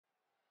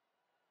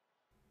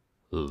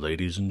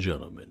Ladies and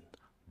gentlemen,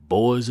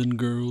 boys and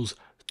girls,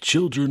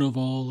 children of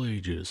all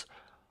ages,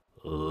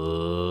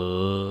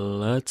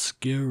 let's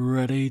get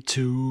ready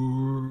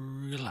to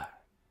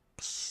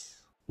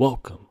relax.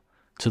 Welcome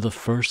to the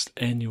first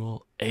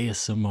annual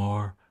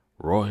ASMR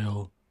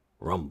Royal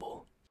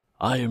Rumble.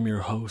 I am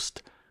your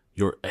host,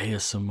 your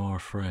ASMR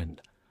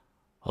friend.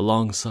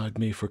 Alongside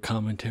me for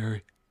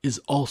commentary is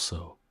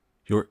also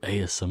your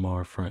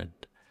ASMR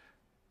friend.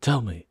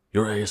 Tell me,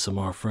 your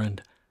ASMR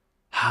friend,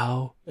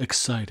 how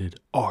excited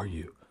are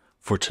you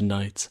for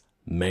tonight's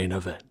main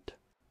event?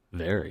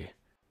 Very.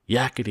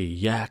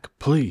 Yakety yak,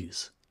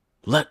 please.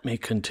 Let me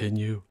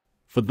continue.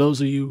 For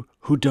those of you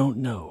who don't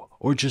know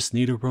or just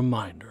need a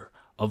reminder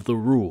of the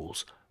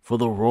rules for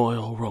the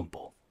Royal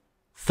Rumble,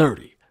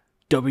 30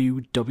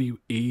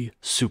 WWE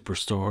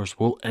superstars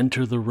will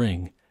enter the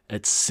ring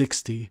at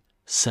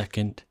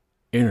 60-second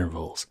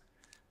intervals.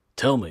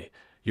 Tell me,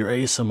 your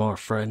ASMR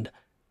friend,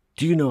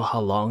 do you know how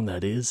long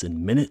that is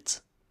in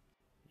minutes?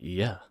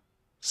 Yeah,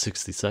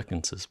 60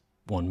 seconds is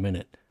 1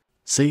 minute.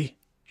 See,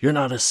 you're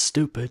not as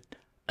stupid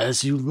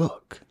as you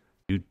look.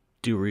 You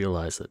do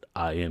realize that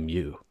I am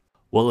you.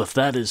 Well, if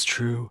that is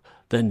true,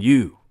 then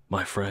you,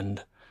 my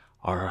friend,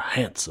 are a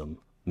handsome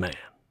man.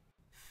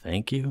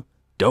 Thank you.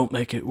 Don't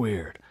make it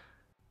weird.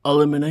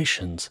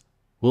 Eliminations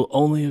will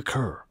only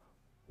occur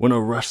when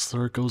a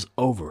wrestler goes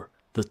over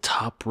the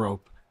top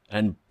rope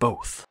and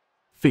both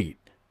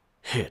feet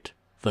hit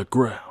the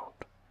ground.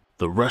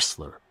 The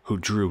wrestler who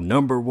drew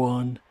number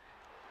one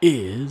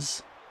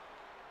is...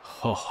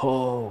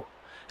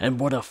 And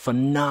what a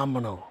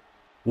phenomenal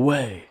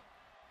way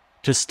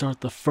to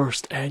start the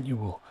first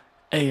annual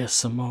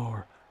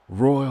ASMR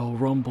Royal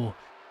Rumble.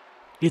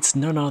 It's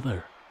none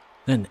other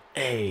than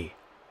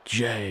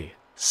AJ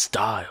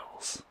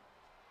Styles.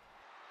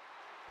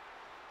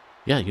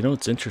 Yeah, you know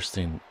what's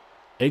interesting?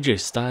 AJ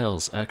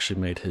Styles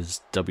actually made his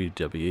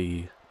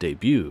WWE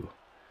debut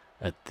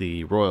at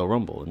the Royal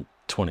Rumble in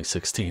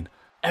 2016.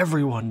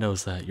 Everyone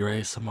knows that, your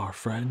ASMR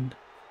friend.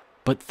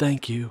 But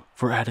thank you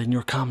for adding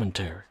your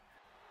commentary.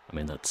 I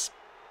mean, that's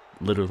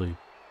literally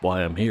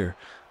why I'm here.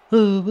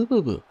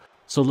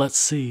 So let's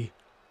see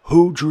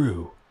who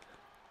drew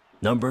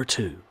number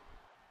 2.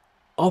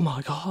 Oh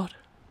my god.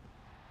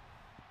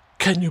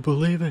 Can you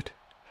believe it?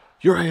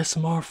 Your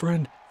ASMR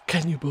friend,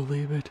 can you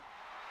believe it?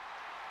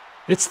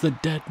 It's the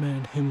dead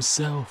man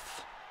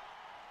himself.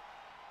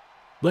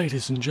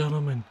 Ladies and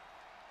gentlemen,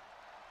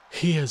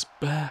 he is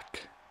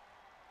back.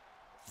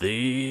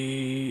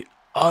 The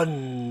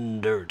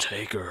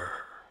Undertaker.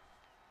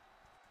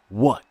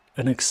 What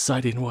an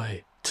exciting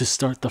way to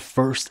start the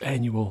first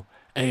annual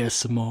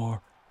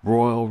ASMR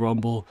Royal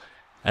Rumble,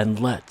 and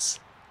let's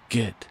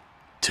get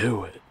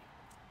to it.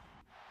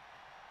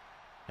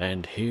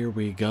 And here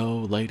we go,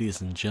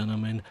 ladies and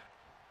gentlemen.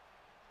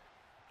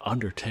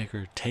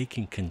 Undertaker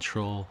taking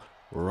control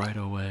right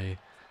away.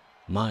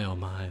 My oh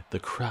my, the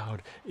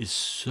crowd is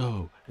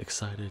so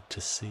excited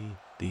to see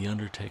the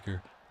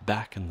Undertaker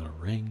back in the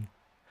ring.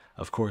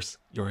 Of course,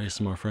 your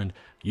ASMR friend,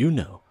 you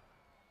know,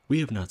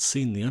 we have not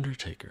seen The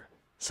Undertaker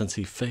since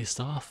he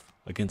faced off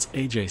against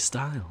AJ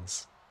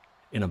Styles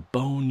in a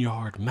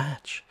boneyard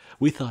match.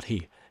 We thought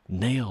he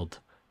nailed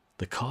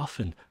the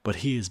coffin, but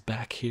he is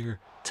back here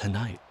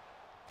tonight.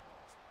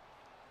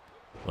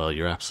 Well,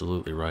 you're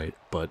absolutely right,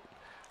 but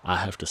I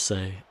have to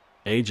say,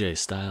 AJ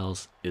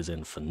Styles is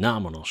in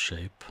phenomenal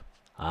shape.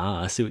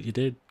 Ah, I see what you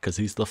did, because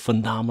he's the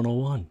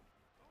phenomenal one.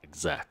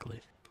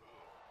 Exactly.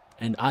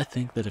 And I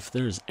think that if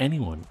there's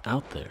anyone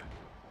out there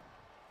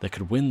that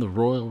could win the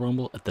Royal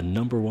Rumble at the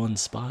number 1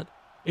 spot,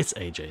 it's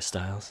AJ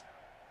Styles.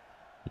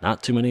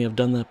 Not too many have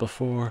done that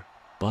before,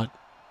 but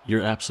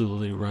you're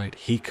absolutely right,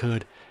 he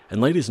could. And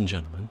ladies and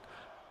gentlemen,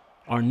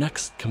 our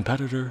next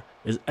competitor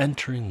is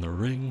entering the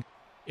ring.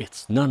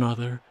 It's none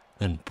other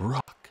than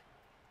Brock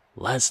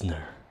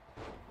Lesnar.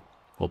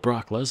 Well,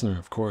 Brock Lesnar,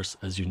 of course,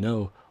 as you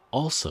know,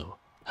 also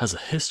has a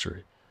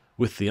history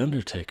with The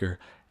Undertaker,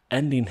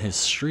 ending his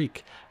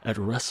streak at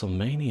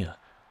WrestleMania.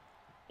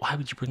 Why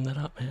would you bring that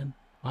up, man?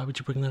 Why would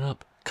you bring that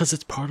up? Because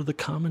it's part of the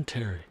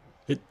commentary.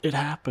 It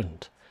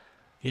happened.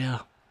 Yeah,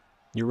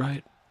 you're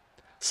right.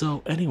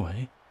 So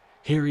anyway,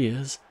 here he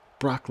is,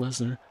 Brock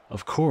Lesnar.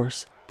 Of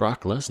course,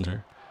 Brock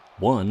Lesnar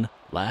won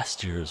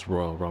last year's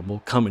Royal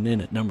Rumble, coming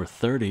in at number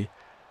 30.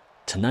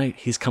 Tonight,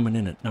 he's coming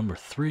in at number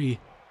 3.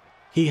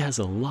 He has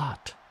a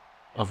lot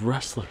of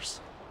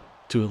wrestlers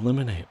to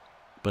eliminate.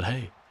 But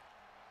hey,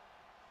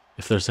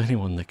 if there's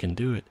anyone that can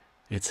do it,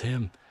 it's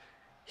him.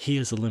 He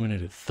has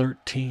eliminated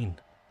 13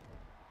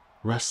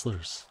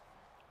 wrestlers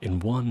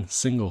in one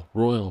single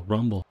Royal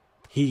Rumble.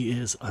 He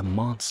is a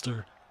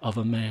monster of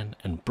a man,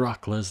 and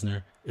Brock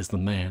Lesnar is the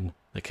man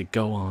that could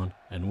go on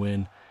and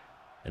win.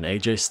 And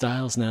AJ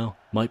Styles now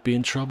might be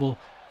in trouble.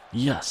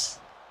 Yes,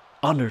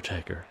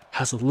 Undertaker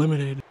has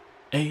eliminated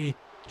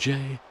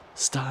AJ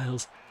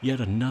Styles. Yet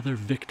another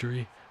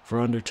victory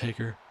for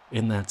Undertaker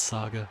in that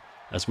saga,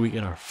 as we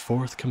get our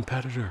 4th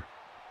competitor,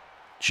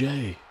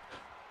 Jey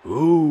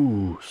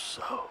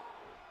Uso.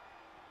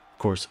 Of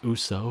course,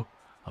 Uso,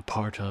 a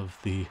part of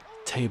the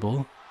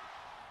table,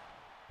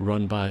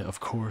 run by, of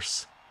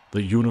course,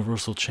 the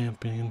Universal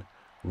Champion,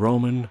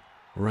 Roman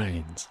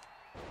Reigns.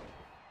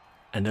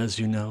 And as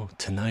you know,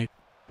 tonight,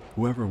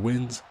 whoever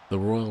wins the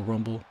Royal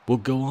Rumble will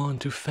go on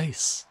to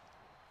face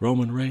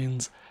Roman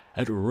Reigns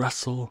at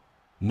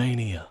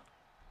WrestleMania.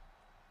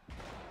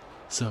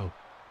 So,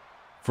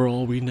 for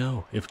all we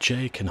know, if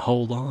Jay can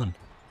hold on,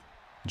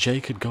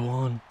 Jay could go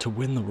on to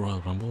win the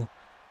Royal Rumble,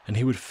 and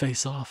he would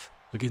face off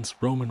against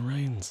Roman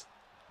Reigns.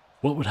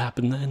 What would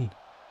happen then?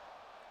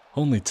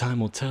 Only time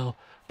will tell,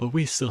 but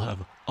we still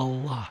have a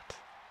lot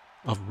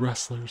of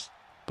wrestlers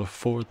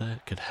before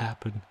that could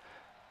happen.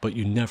 But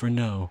you never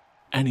know.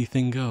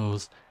 Anything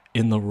goes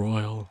in the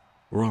Royal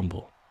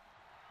Rumble.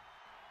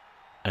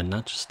 And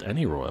not just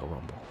any Royal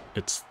Rumble.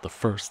 It's the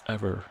first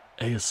ever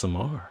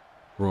ASMR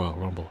Royal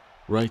Rumble.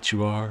 Right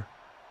you are,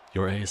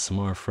 your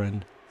ASMR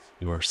friend.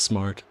 You are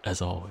smart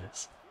as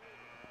always.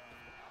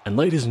 And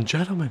ladies and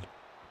gentlemen,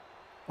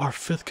 our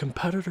fifth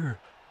competitor,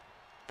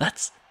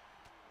 that's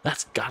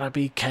gotta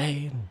be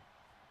Kane.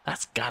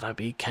 That's gotta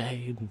be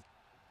Kane.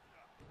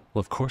 Well,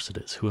 of course it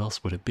is. Who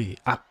else would it be?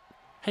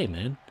 Hey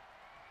man,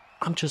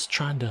 I'm just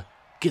trying to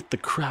get the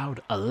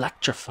crowd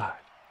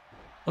electrified.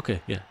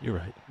 Okay, yeah, you're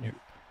right.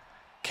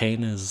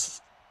 Kane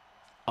is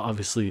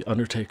obviously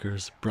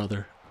Undertaker's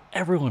brother.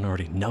 Everyone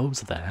already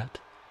knows that.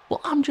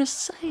 Well, I'm just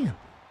saying.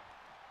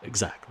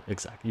 Exactly.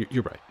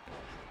 You're right.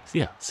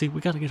 Yeah, see,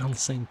 we gotta get on the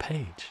same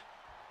page.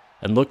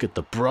 And look at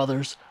the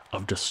Brothers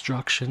of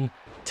Destruction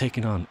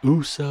taking on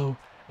Uso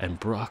and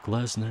Brock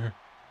Lesnar.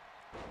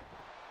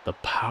 The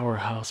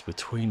powerhouse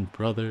between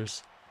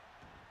brothers.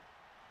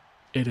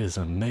 It is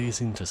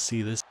amazing to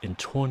see this in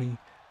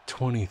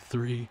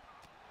 2023.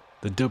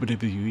 The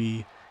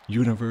WWE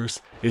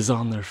universe is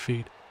on their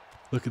feet.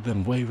 Look at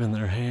them waving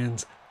their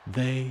hands.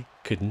 They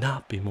could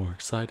not be more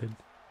excited.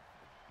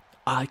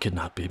 I could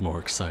not be more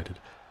excited.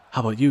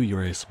 How about you,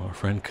 your ASMR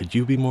friend? Could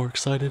you be more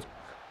excited?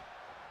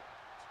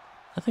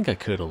 I think I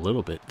could a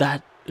little bit.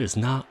 That is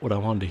not what I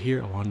wanted to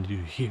hear. I wanted you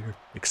to hear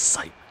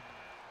excitement.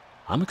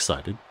 I'm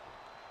excited.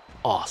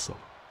 Awesome.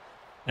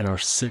 And our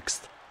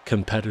sixth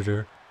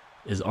competitor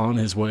is on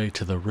his way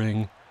to the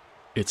ring.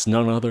 It's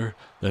none other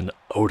than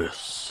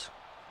Otis.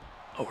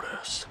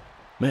 Otis.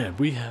 Man,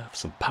 we have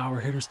some power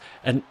hitters.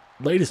 And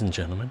ladies and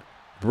gentlemen,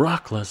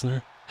 Brock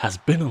Lesnar has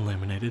been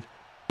eliminated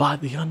by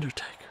The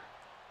Undertaker.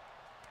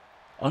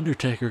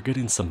 Undertaker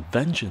getting some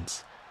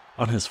vengeance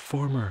on his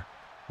former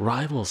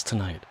rivals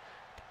tonight.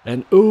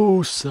 And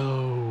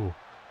Uso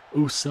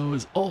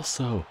has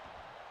also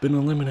been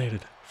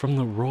eliminated from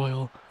the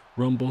Royal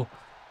Rumble.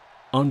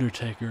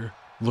 Undertaker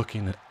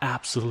looking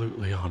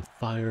absolutely on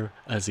fire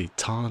as he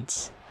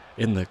taunts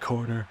in the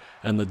corner,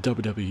 and the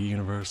WWE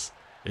Universe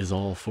is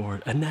all for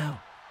it. And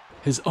now,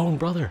 his own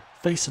brother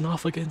facing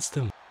off against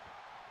him.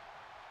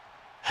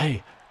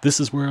 Hey, this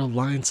is where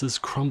alliances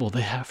crumble.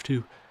 They have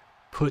to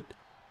put,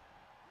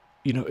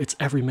 it's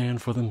every man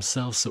for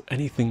themselves, so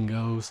anything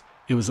goes.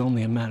 It was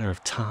only a matter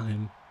of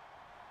time.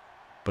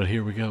 But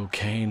here we go,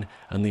 Kane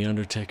and The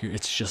Undertaker.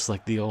 It's just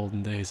like the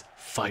olden days,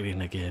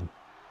 fighting again.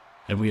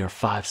 And we are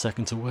 5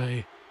 seconds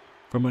away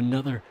from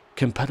another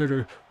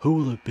competitor. Who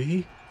will it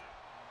be?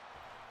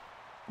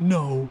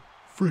 No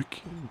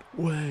freaking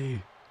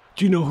way.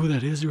 Do you know who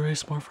that is, your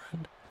ASMR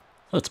friend?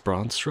 That's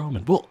Braun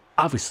Strowman. Well,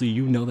 obviously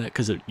you know that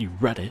because you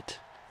read it.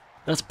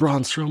 That's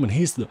Braun Strowman.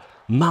 He's the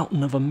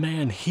mountain of a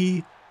man.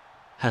 He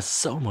has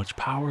so much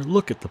power.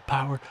 Look at the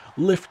power,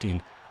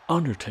 lifting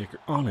Undertaker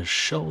on his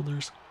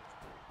shoulders.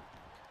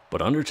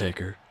 But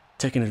Undertaker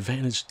taking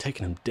advantage,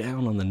 taking him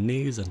down on the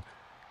knees, and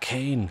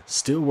Kane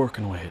still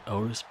working away at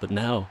Otis. But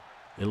now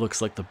it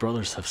looks like the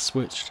brothers have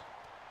switched.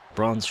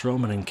 Braun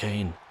Strowman and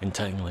Kane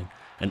entangling,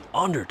 and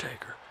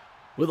Undertaker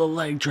with a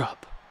leg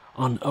drop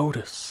on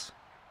Otis.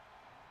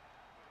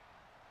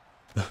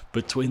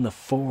 Between the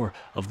four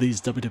of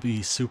these WWE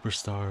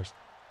superstars,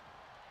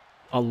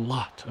 a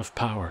lot of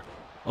power,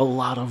 a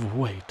lot of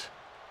weight.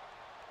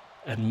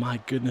 And my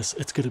goodness,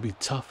 it's going to be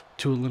tough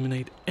to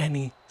eliminate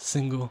any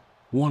single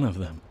one of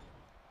them.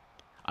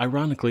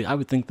 Ironically, I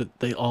would think that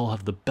they all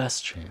have the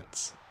best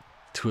chance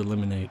to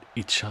eliminate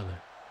each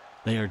other.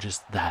 They are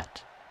just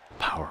that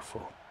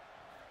powerful.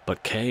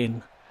 But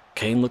Kane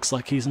looks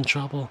like he's in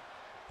trouble.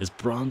 Is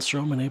Braun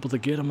Strowman able to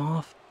get him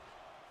off?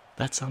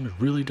 That sounded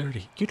really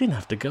dirty. You didn't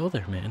have to go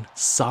there, man.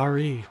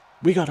 Sorry.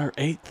 We got our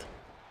 8th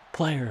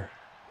player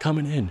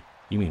coming in.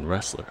 You mean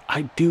wrestler?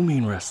 I do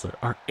mean wrestler.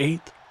 Our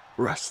 8th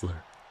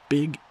wrestler,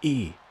 Big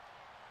E,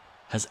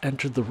 has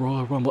entered the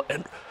Royal Rumble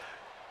and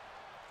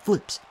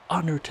flips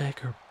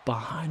Undertaker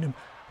behind him.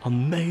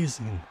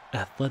 Amazing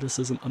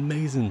athleticism,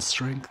 amazing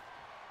strength.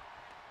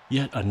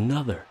 Yet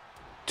another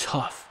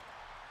tough,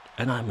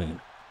 and I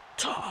mean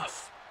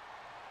tough,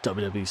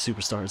 WWE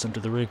superstars enter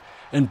the ring.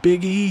 And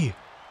Big E,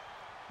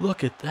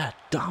 look at that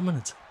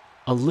dominance,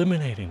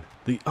 eliminating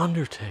The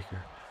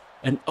Undertaker.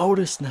 And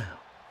Otis now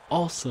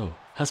also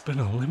has been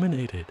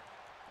eliminated.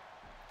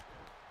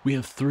 We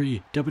have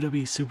 3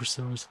 WWE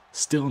superstars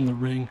still in the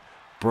ring.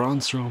 Braun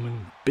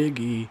Strowman, Big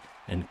E,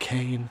 and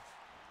Kane.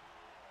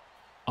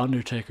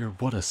 Undertaker,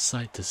 what a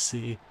sight to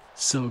see.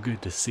 So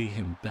good to see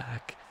him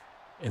back.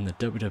 in the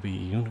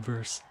WWE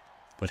Universe,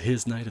 but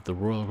his night at the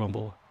Royal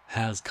Rumble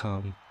has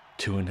come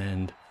to an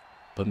end.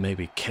 But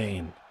maybe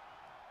Kane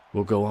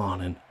will go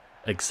on and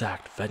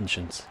exact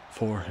vengeance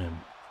for him.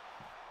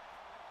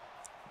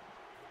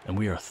 And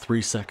we are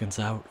 3 seconds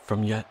out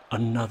from yet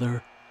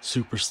another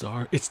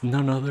superstar. It's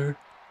none other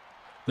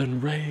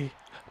than Rey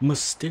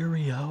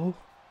Mysterio,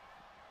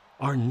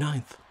 our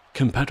 9th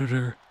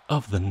competitor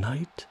of the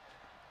night.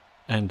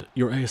 And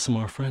your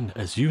ASMR friend,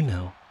 as you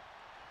know,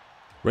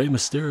 Rey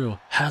Mysterio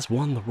has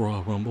won the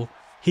Royal Rumble.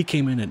 He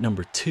came in at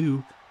number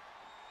 2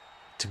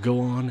 to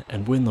go on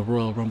and win the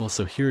Royal Rumble.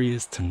 So here he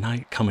is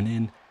tonight, coming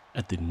in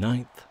at the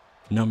 9th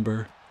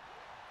number.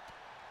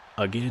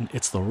 Again,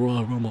 it's the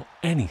Royal Rumble.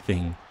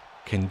 Anything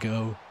can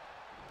go.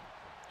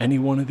 Any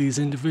one of these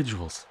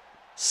individuals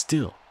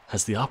still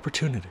has the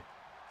opportunity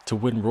to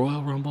win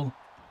Royal Rumble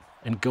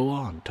and go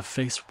on to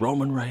face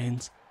Roman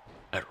Reigns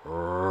at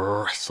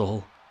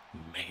WrestleMania.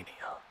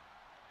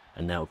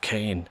 And now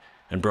Kane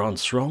and Braun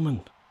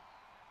Strowman.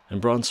 And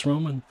Braun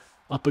Strowman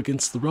up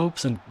against the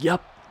ropes, and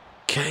yep,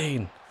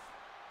 Kane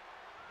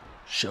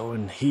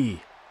showing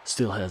he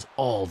still has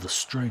all the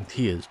strength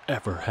he has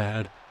ever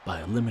had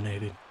by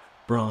eliminating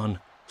Braun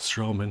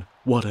Strowman.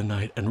 What a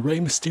night. And Rey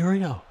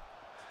Mysterio,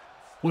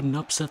 what an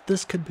upset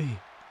this could be.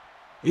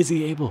 Is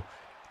he able?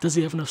 Does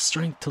he have enough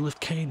strength to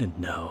lift Kane? And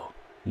no.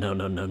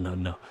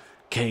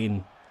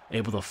 Kane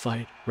able to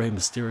fight Rey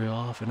Mysterio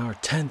off. And our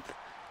 10th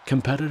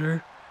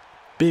competitor,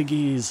 Big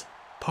E's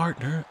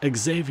partner,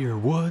 Xavier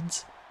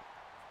Woods.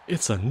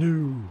 It's a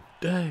new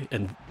day.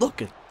 And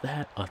look at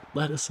that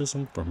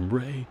athleticism from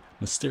Rey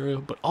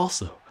Mysterio, but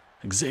also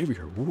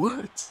Xavier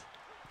Woods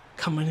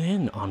coming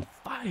in on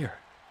fire,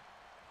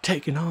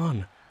 taking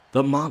on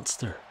the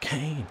monster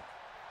Kane.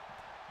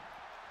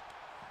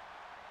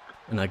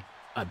 And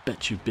I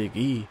bet you Big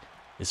E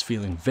is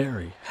feeling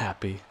very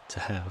happy to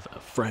have a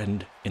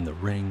friend in the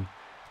ring.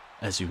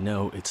 As you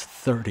know, it's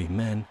 30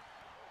 men.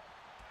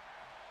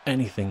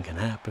 Anything can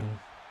happen.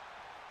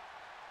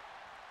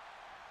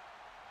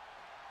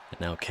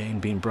 And now Kane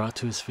being brought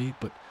to his feet,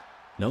 but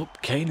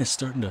nope, Kane is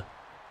starting to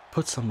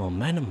put some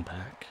momentum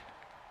back.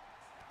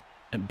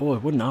 And boy,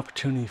 what an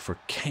opportunity for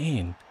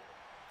Kane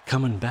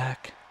coming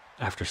back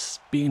after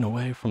being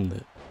away from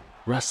the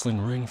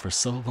wrestling ring for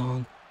so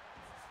long.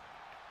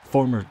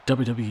 Former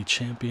WWE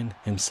champion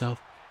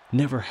himself,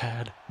 never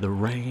had the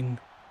reign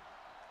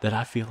that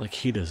I feel like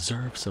he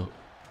deserves. So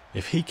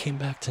if he came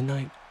back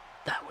tonight,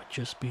 that would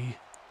just be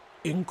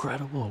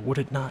incredible, would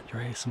it not,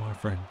 your ASMR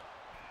friend?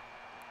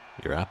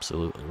 You're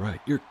absolutely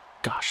right. You're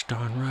gosh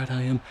darn right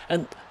I am.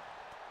 And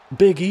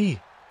Big E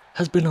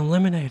has been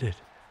eliminated.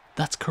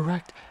 That's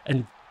correct.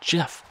 And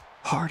Jeff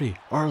Hardy,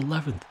 our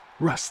 11th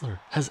wrestler,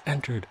 has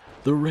entered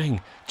the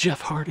ring.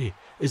 Jeff Hardy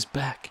is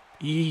back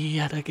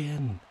yet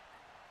again.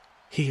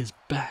 He is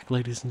back,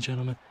 ladies and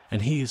gentlemen,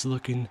 and he is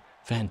looking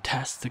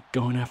fantastic,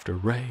 going after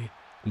Rey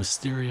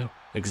Mysterio.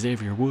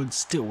 Xavier Woods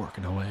still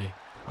working away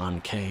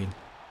on Kane.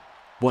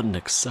 What an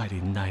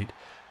exciting night.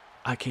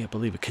 I can't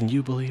believe it. Can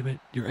you believe it,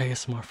 your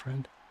ASMR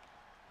friend?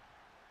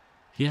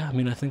 Yeah, I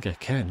mean, I think I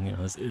can. You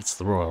know, it's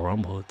the Royal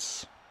Rumble.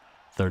 It's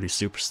 30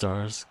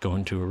 superstars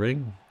going to a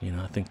ring. You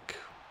know, I think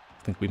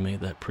we made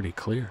that pretty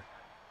clear.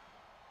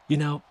 You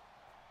know,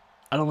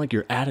 I don't like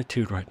your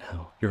attitude right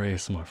now, your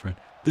ASMR friend.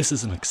 This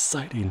is an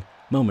exciting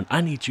moment.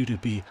 I need you to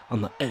be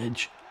on the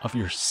edge of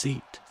your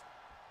seat.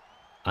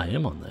 I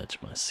am on the edge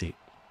of my seat.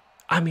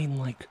 I mean,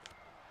 like,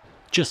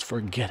 just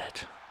forget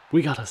it.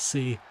 We gotta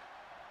see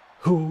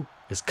who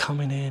is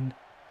coming in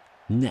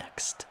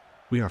next.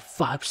 We are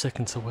 5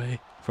 seconds away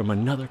from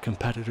another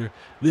competitor.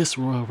 This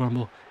Royal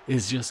Rumble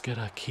is just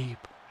gonna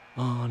keep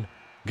on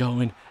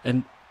going.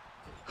 And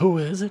who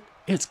is it?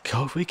 It's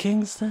Kofi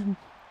Kingston,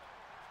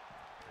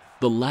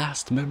 the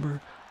last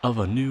member of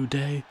A New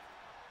Day.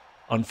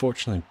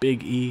 Unfortunately,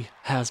 Big E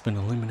has been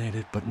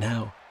eliminated, but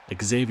now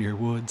Xavier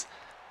Woods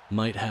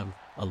might have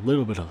a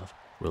little bit of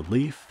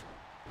relief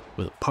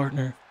with a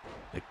partner,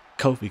 like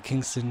Kofi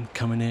Kingston,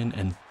 coming in.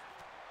 And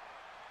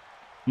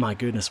my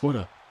goodness, what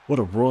a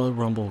Royal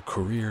Rumble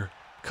career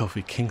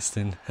Kofi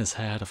Kingston has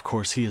had. Of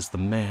course, he is the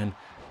man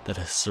that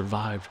has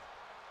survived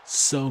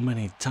so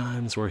many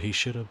times where he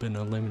should have been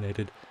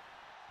eliminated.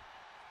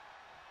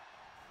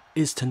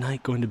 Is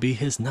tonight going to be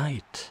his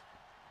night?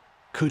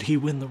 Could he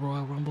win the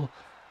Royal Rumble?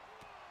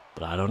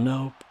 But I don't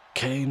know.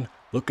 Kane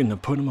looking to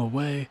put him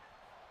away.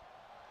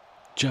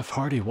 Jeff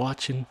Hardy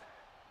watching.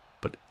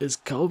 But is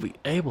Kofi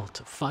able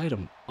to fight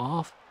him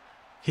off?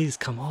 He's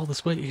come all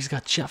this way. He's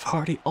got Jeff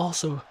Hardy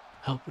also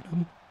helping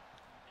him.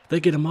 They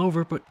get him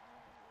over, but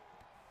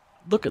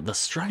look at the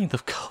strength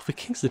of Kofi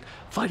Kingston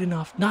fighting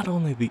off not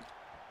only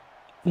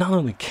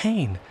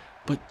Kane,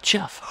 but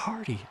Jeff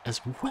Hardy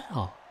as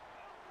well.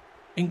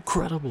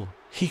 Incredible.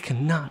 He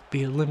cannot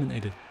be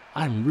eliminated.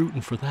 I'm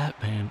rooting for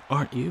that man,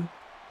 aren't you?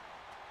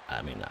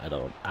 I mean,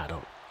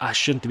 I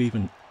shouldn't have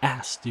even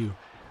asked you.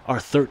 Our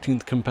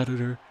 13th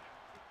competitor,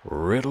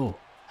 Riddle,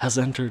 has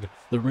entered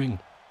the ring.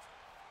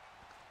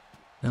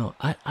 Now,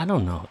 I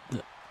don't know.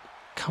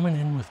 Coming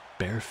in with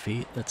bare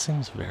feet, that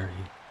seems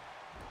very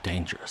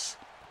dangerous.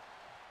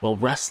 Well,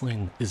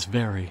 wrestling is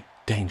very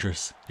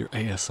dangerous, your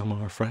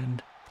ASMR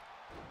friend.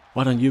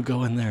 Why don't you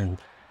go in there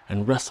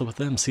and wrestle with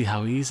them, see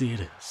how easy it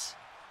is?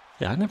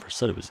 Yeah, I never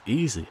said it was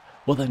easy.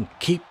 Well, then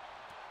keep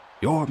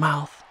your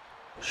mouth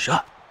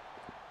shut.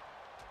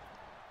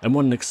 And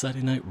what an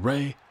exciting night.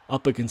 Rey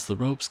up against the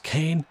ropes.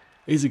 Kane,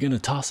 is he going to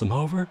toss him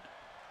over?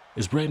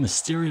 Is Rey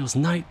Mysterio's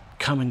night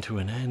coming to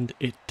an end?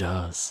 It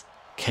does.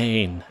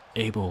 Kane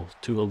able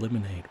to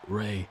eliminate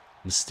Rey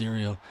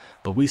Mysterio,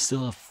 but we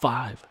still have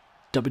 5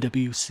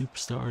 WWE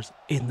superstars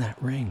in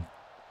that ring.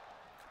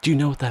 Do you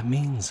know what that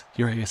means,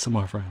 your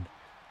ASMR friend?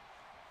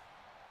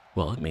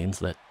 Well, it means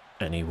that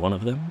any one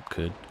of them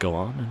could go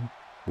on and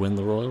win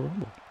the Royal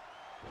Rumble.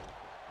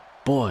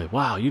 Boy,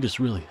 wow, you just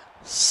really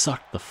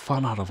sucked the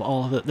fun out of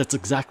all of it. That's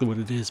exactly what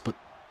it is, but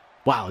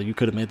wow, you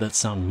could have made that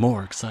sound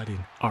more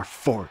exciting. Our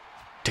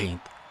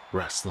 14th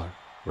wrestler,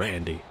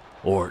 Randy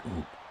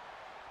Orton,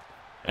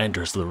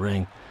 enters the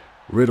ring.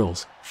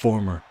 Riddle's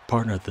former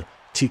partner, the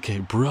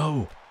TK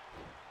Bro.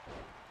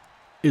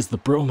 Is the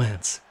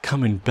bromance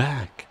coming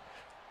back?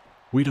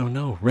 We don't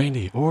know.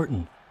 Randy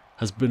Orton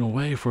has been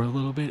away for a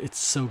little bit. It's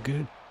so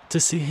good to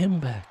see him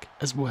back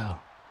as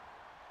well.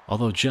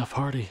 Although Jeff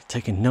Hardy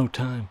taking no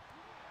time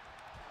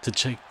to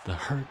take the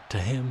hurt to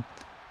him.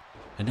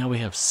 And now we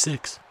have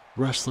 6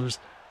 wrestlers.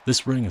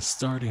 This ring is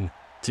starting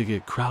to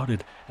get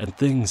crowded and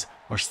things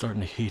are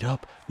starting to heat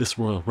up. This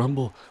Royal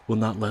Rumble will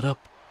not let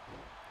up.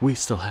 We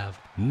still have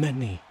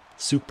many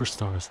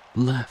superstars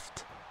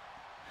left.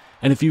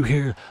 And if you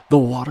hear the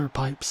water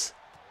pipes,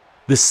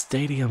 this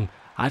stadium,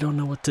 I don't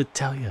know what to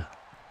tell you.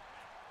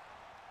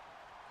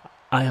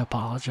 I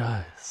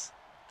apologize.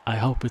 I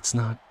hope it's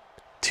not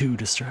too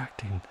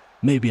distracting.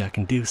 Maybe I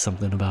can do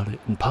something about it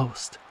in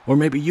post. Or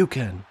maybe you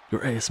can,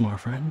 your ASMR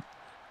friend.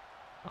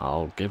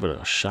 I'll give it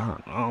a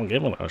shot.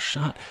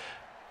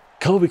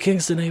 Kofi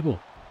Kingston able.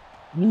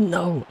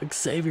 No,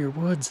 Xavier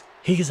Woods,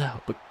 he's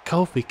out. But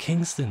Kofi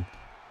Kingston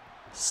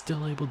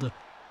still able to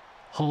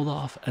hold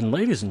off. And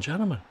ladies and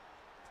gentlemen,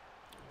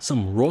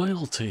 some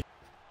royalty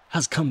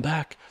has come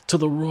back to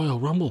the Royal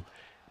Rumble.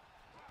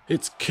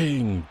 It's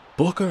King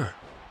Booker.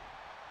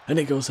 And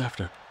he goes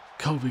after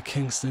Kofi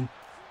Kingston.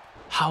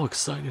 How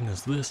exciting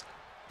is this?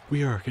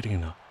 We are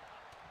getting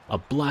a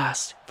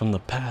blast from the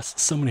past.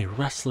 So many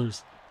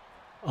wrestlers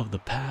of the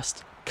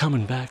past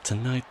coming back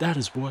tonight. That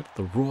is what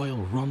the Royal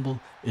Rumble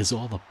is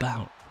all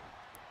about.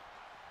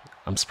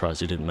 I'm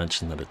surprised you didn't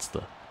mention that it's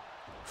the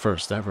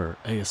first ever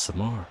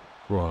ASMR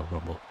Royal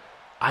Rumble.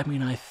 I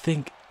mean, I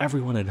think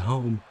everyone at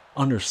home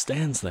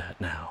understands that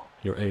now,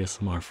 your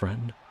ASMR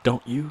friend.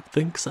 Don't you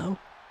think so?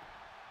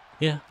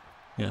 Yeah,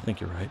 I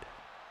think you're right.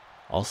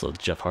 Also,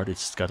 Jeff Hardy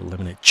just got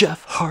eliminated.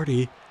 Jeff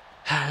Hardy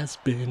has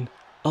been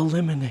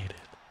eliminated.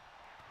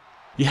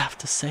 You have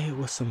to say it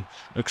with some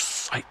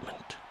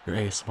excitement, your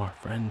ASMR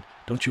friend.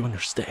 Don't you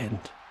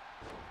understand?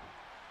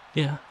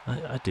 Yeah,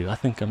 I do. I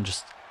think I'm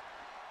just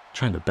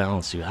trying to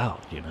balance you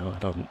out, you know?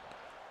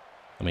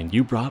 I mean,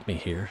 you brought me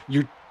here.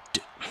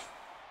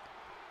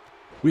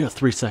 We are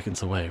 3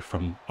 seconds away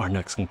from our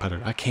next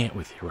competitor. I can't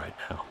with you right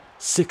now.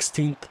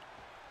 16th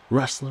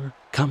wrestler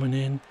coming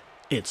in.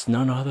 It's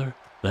none other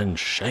than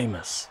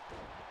Sheamus.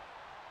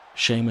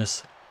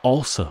 Sheamus,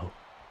 also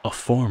a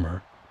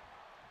former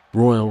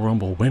Royal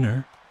Rumble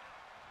winner.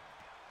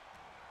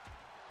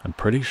 I'm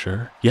pretty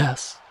sure.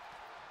 Yes.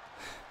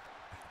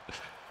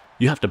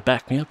 You have to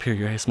back me up here,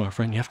 your ASMR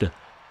friend. You have to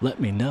let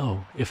me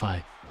know if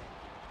I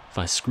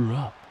screw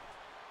up.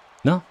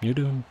 No, you're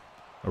doing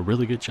a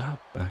really good job,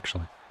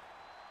 actually.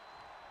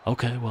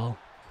 Okay, well,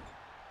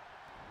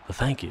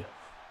 thank you.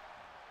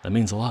 That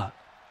means a lot.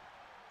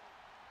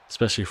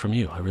 Especially from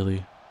you. I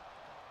really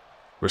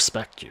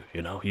respect you,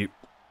 you know.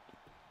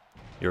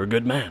 You're a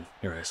good man,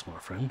 your ASMR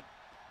friend.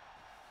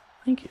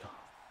 Thank you.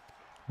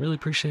 Really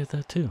appreciate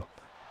that too.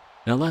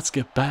 Now let's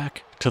get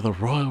back to the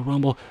Royal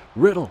Rumble.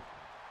 Riddle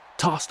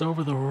tossed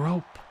over the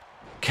rope.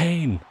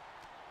 Kane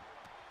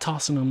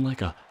tossing him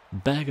like a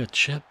bag of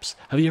chips.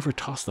 Have you ever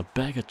tossed a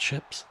bag of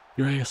chips,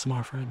 your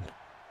ASMR friend?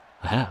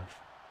 I have.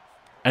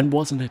 And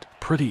wasn't it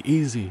pretty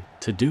easy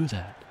to do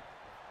that?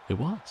 It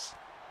was.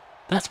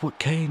 That's what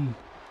Kane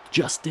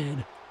just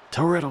did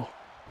to Riddle.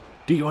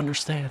 Do you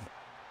understand?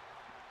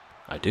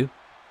 I do.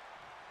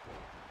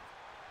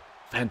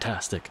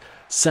 Fantastic.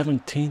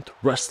 17th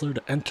wrestler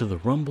to enter the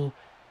Rumble.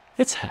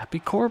 It's Happy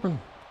Corbin.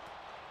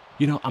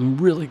 You know, I'm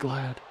really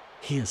glad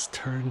he has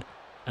turned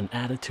an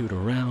attitude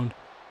around.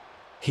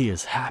 He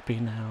is happy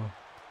now.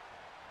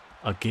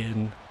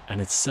 Again.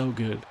 And it's so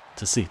good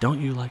to see.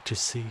 Don't you like to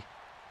see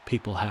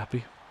people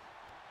happy?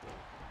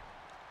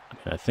 I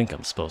mean, I think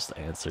I'm supposed to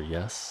answer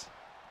yes.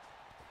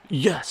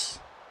 Yes!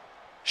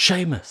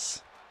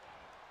 Sheamus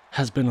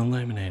has been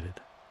eliminated.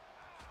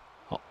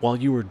 While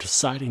you were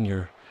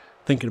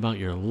thinking about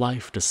your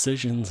life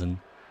decisions and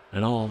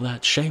all of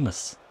that,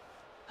 Sheamus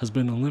has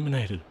been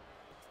eliminated.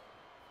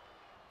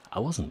 I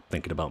wasn't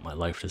thinking about my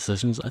life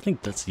decisions. I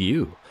think that's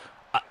you.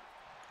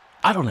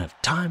 I don't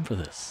have time for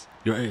this,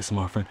 your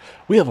ASMR friend.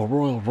 We have a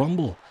Royal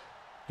Rumble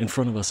in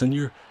front of us, and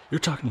you're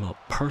talking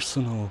about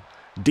personal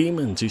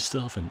demons you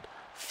still haven't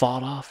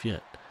fought off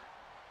yet.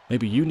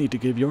 Maybe you need to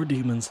give your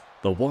demons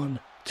the 1,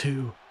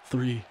 2,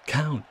 3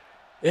 count.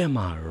 Am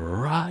I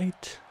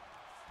right?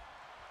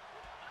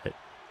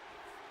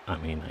 I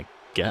mean, I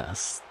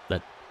guess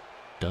that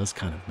does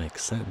kind of make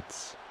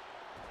sense.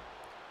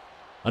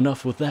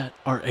 Enough with that.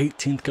 Our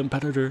 18th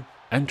competitor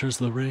enters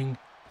the ring.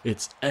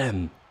 It's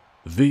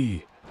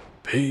MVP.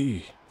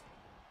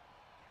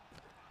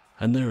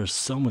 And there is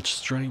so much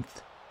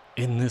strength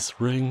in this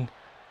ring.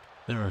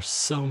 There are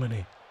so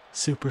many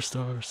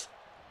superstars.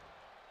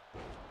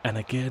 And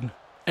again,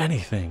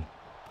 anything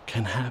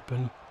can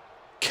happen.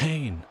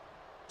 Kane,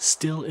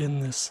 still in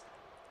this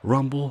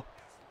Rumble.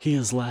 He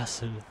has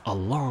lasted a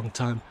long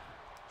time.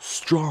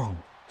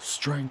 Strong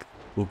strength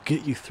will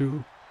get you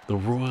through the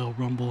Royal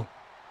Rumble.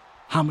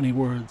 How many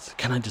words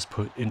can I just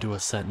put into a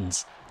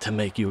sentence to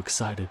make you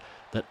excited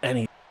that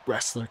any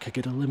wrestler could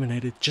get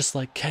eliminated just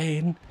like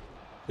Kane?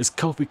 Is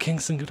Kofi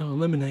Kingston going to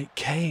eliminate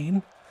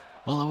Kane?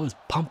 While I was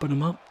pumping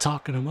him up,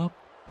 talking him up,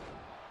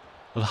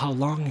 of how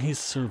long he's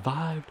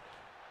survived.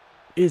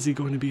 Is he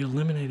going to be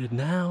eliminated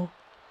now?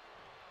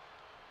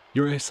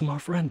 Your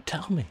ASMR friend,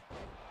 tell me.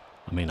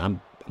 I mean,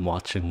 I'm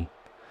watching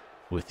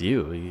with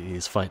you.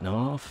 He's fighting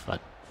off.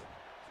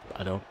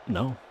 I don't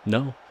know.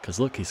 No, because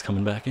look, he's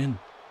coming back in.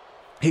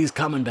 He's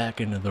coming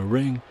back into the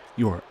ring.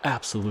 You are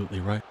absolutely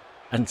right.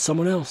 And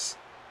someone else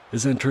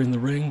is entering the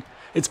ring.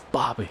 It's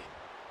Bobby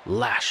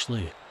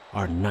Lashley,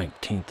 our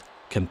 19th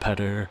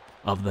competitor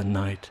of the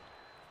night.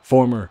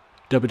 Former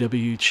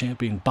WWE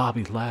champion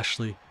Bobby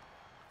Lashley.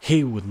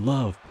 He would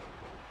love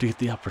to get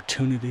the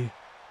opportunity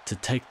to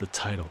take the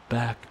title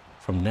back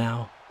from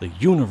now the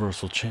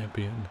Universal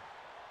Champion,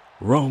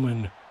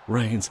 Roman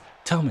Reigns.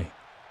 Tell me,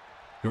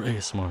 your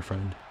ASMR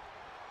friend,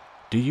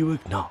 do you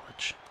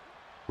acknowledge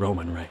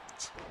Roman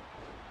Reigns?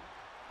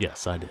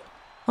 Yes, I do.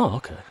 Oh,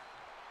 okay.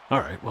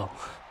 Alright, well,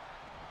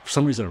 for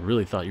some reason I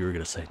really thought you were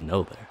going to say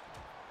no there.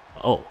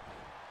 Oh,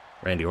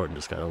 Randy Orton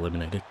just got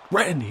eliminated.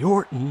 Randy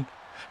Orton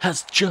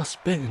has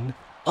just been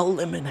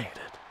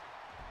eliminated.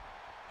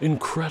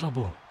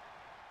 Incredible.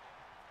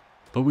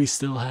 But we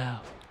still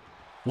have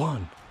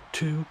 1,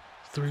 2,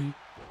 3,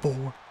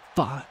 4,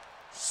 5,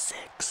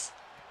 6.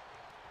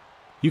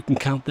 You can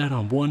count that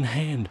on one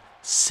hand.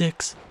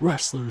 6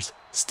 wrestlers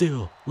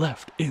still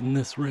left in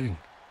this ring.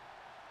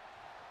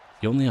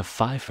 You only have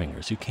 5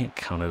 fingers. You can't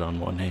count it on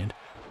one hand.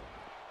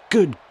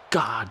 Good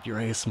God, your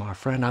ASMR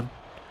friend.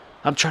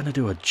 I'm trying to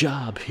do a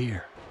job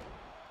here.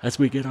 As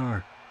we get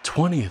our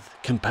 20th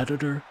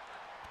competitor,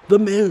 The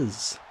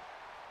Miz.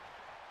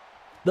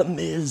 The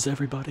Miz,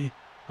 everybody.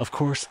 Of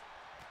course,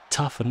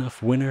 tough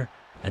enough winner,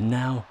 and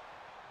now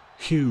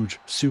huge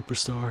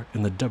superstar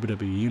in the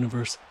WWE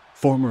Universe,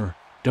 former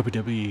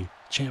WWE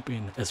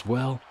champion as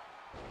well.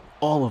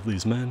 All of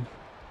these men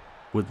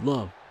would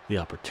love the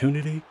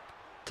opportunity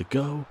to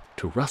go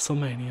to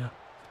WrestleMania,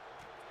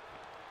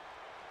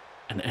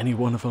 and any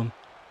one of them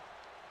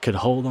could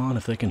hold on.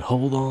 If they can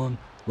hold on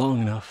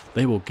long enough,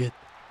 they will get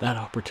that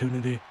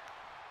opportunity.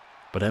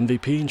 But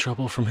MVP in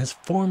trouble from his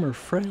former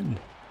friend,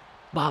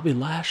 Bobby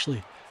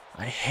Lashley.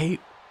 I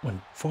hate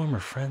when former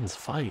friends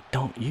fight,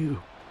 don't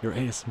you, your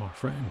ASMR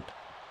friend?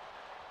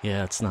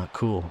 Yeah, it's not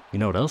cool. You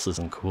know what else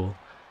isn't cool?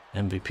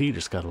 MVP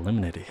just got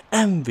eliminated.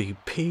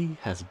 MVP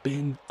has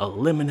been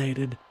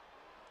eliminated.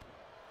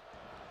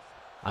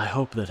 I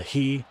hope that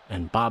he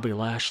and Bobby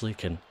Lashley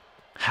can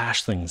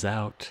hash things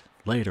out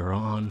later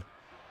on.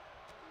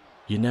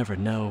 You never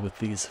know with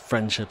these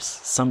friendships.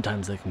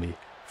 Sometimes they can be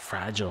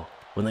fragile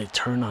when they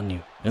turn on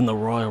you in the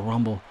Royal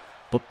Rumble.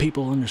 But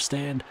people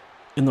understand,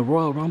 in the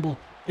Royal Rumble,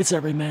 it's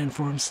every man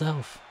for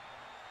himself.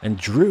 And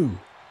Drew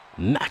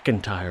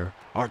McIntyre,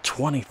 our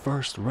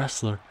 21st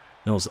wrestler,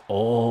 knows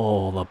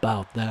all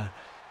about that.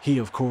 He,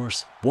 of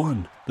course,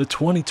 won the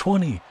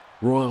 2020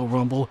 Royal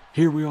Rumble.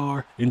 Here we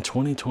are in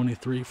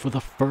 2023 for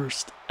the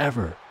first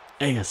ever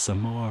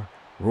ASMR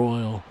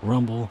Royal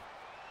Rumble.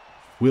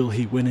 Will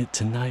he win it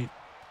tonight?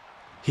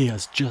 He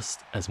has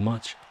just as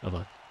much of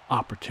an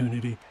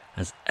opportunity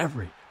as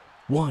every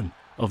one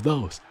of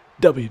those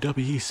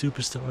WWE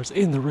superstars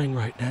in the ring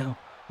right now.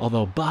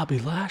 Although Bobby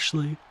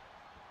Lashley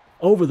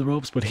over the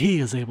ropes, but he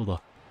is able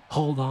to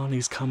hold on.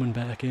 He's coming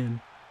back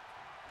in.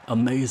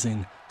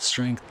 Amazing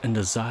strength and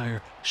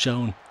desire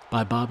shown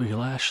by Bobby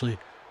Lashley.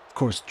 Of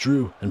course,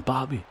 Drew and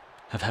Bobby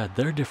have had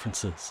their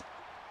differences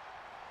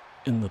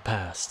in the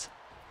past,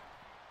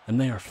 and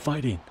they are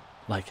fighting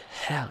like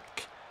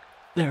heck.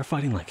 They are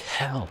fighting like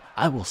hell.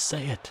 I will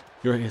say it,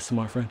 your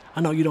ASMR friend.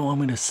 I know you don't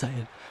want me to say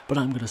it, but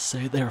I'm going to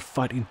say it. They are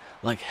fighting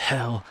like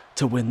hell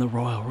to win the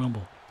Royal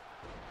Rumble.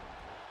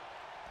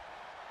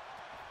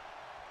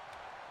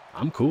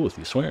 I'm cool with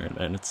you swearing,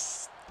 man.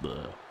 It's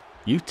the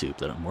YouTube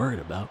that I'm worried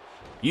about.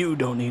 You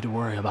don't need to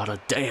worry about a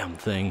damn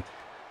thing.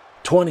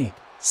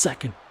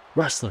 22nd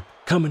wrestler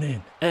coming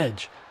in,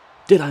 Edge.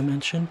 Did I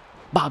mention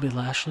Bobby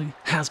Lashley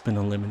has been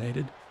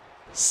eliminated?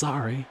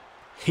 Sorry,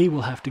 he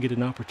will have to get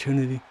an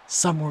opportunity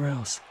somewhere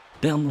else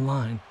down the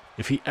line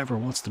if he ever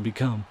wants to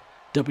become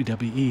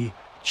WWE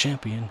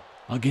champion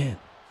again.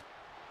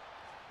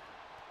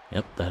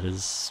 Yep, that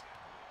is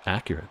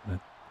accurate.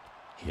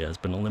 he has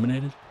been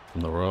eliminated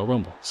from the Royal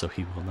Rumble, so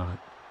he will not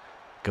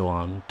go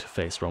on to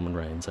face Roman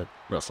Reigns at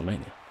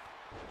WrestleMania.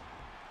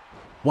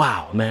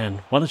 Wow,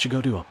 man, why don't you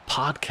go do a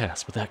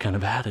podcast with that kind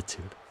of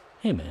attitude?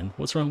 Hey, man,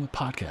 what's wrong with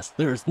podcasts?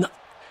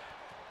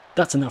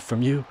 That's enough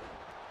from you.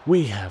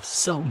 We have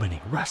so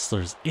many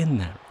wrestlers in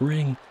that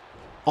ring.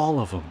 All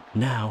of them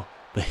now.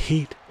 The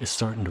heat is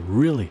starting to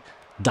really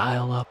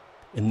dial up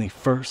in the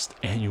first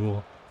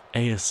annual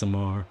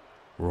ASMR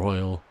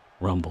Royal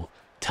Rumble.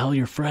 Tell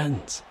your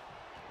friends.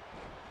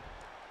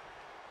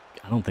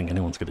 I don't think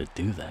anyone's going to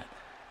do that.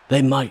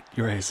 They might,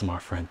 your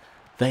ASMR friend.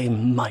 They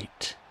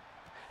might.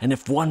 And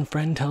if one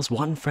friend tells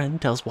one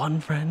friend tells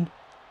one friend,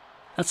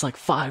 that's like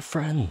 5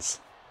 friends.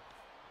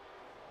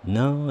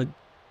 No,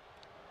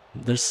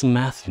 there's some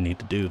math you need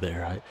to do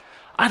there.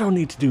 I don't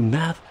need to do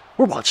math.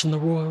 We're watching the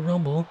Royal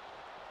Rumble,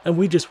 and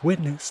we just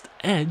witnessed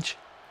Edge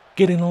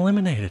getting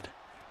eliminated.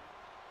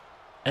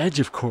 Edge,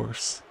 of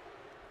course,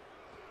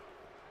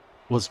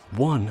 was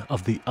one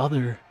of the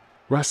other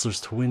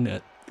wrestlers to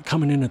win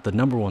coming in at the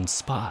 #1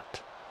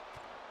 spot.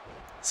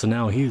 So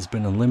now he has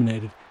been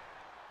eliminated.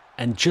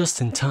 And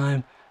just in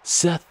time,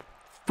 Seth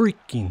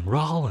freaking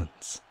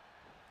Rollins.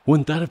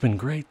 Wouldn't that have been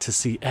great to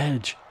see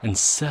Edge and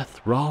Seth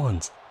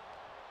Rollins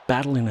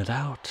battling it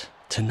out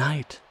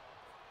tonight?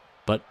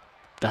 But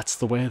that's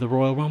the way of the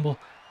Royal Rumble.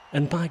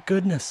 And my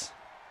goodness,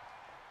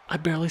 I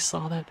barely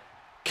saw that.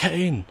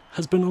 Kane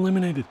has been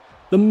eliminated.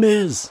 The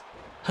Miz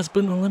has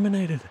been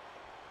eliminated.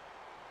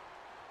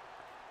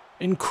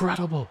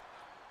 Incredible.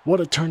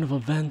 What a turn of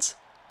events.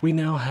 We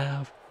now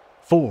have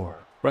 4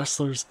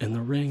 wrestlers in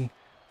the ring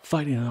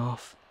fighting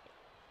off.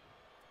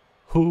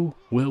 Who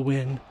will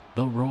win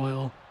the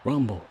Royal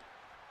Rumble?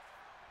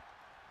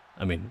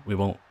 I mean, we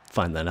won't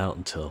find that out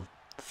until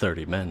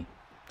 30 men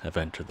have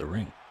entered the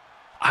ring.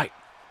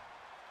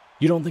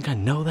 You don't think I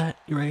know that,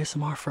 your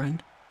ASMR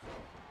friend?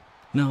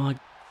 No,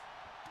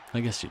 I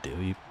guess you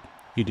do.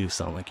 You do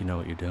sound like you know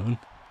what you're doing.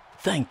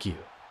 Thank you.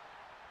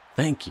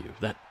 Thank you.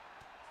 That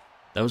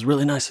was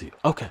really nice of you.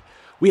 Okay,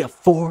 we have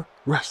 4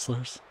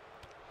 wrestlers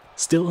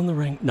still in the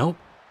ring. Nope.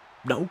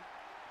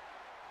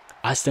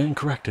 I stand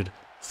corrected.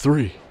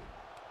 3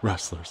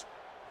 wrestlers.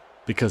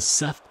 Because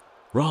Seth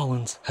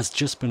Rollins has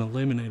just been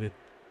eliminated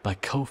by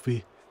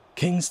Kofi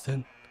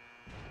Kingston.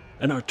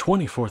 And our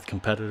 24th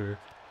competitor,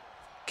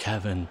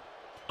 Kevin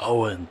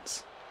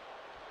Owens,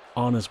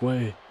 on his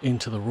way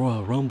into the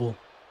Royal Rumble.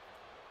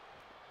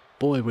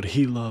 Boy, would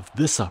he love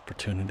this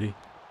opportunity.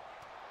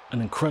 An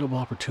incredible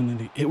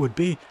opportunity it would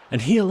be.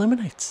 And he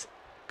eliminates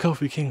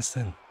Kofi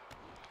Kingston.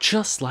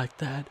 Just like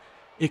that.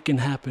 It can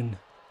happen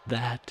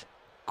that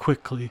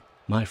quickly,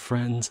 my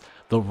friends.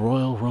 The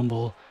Royal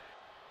Rumble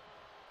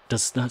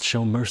does not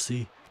show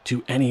mercy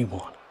to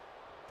anyone.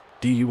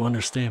 Do you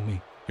understand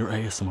me, your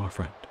ASMR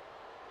friend?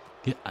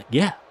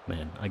 Yeah,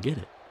 man, I get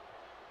it.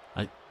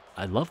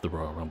 I love the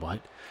Royal Rumble.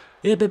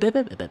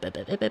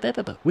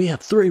 We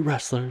have 3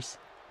 wrestlers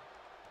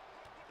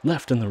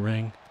left in the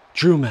ring.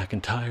 Drew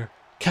McIntyre,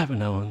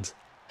 Kevin Owens,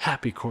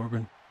 Happy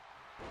Corbin.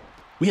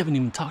 We haven't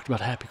even talked about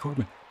Happy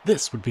Corbin.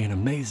 This would be an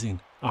amazing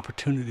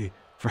opportunity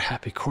for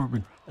Happy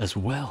Corbin as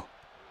well.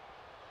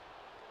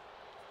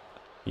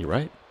 You're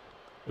right.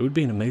 It would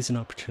be an amazing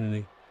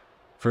opportunity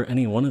for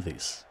any one of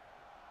these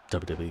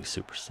WWE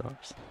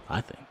superstars,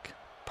 I think,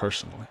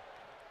 personally.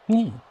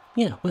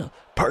 Yeah, well,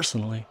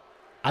 personally,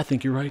 I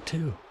think you're right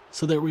too.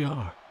 So there we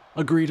are.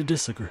 Agree to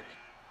disagree.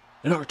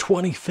 And our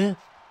 25th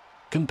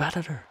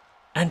competitor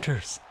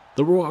enters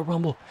the Royal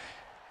Rumble.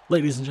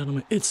 Ladies and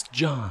gentlemen, it's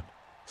John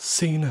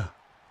Cena.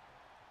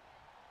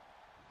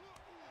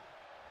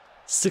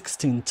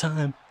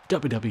 16-time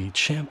WWE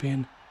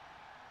champion.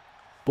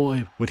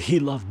 Boy, would he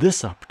love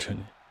this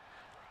opportunity.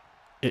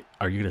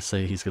 Are you going to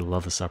say he's going to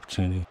love this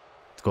opportunity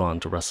to go on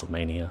to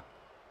WrestleMania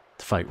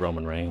to fight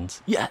Roman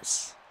Reigns?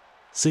 Yes.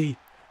 See,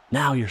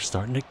 now you're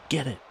starting to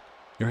get it.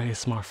 Your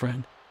ASMR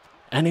friend.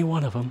 Any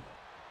one of them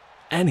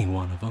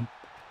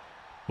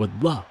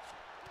would love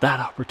that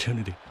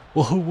opportunity.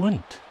 Well, who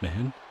wouldn't,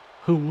 man?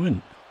 Who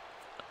wouldn't?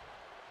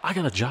 I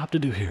got a job to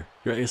do here,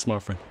 your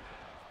ASMR friend.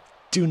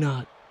 Do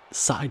not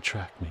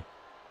sidetrack me.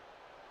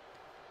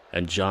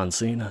 And John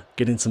Cena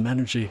getting some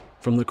energy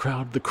from the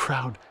crowd. The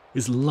crowd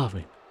is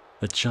loving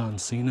that John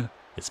Cena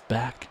is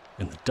back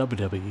in the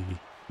WWE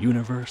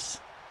universe.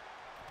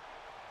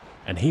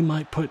 And he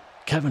might put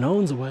Kevin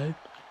Owens away.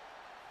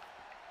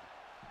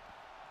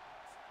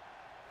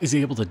 Is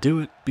he able to do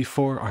it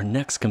before our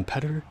next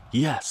competitor?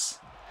 Yes.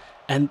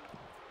 And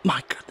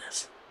my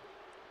goodness,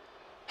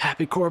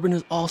 Happy Corbin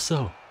has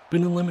also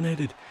been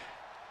eliminated.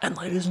 And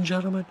ladies and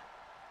gentlemen,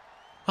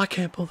 I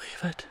can't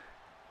believe it.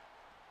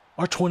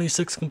 Our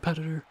 26th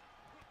competitor,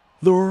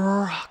 The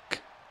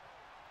Rock.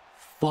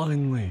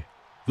 Finally,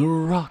 The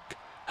Rock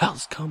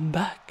has come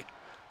back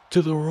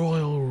to the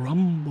Royal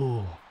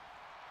Rumble.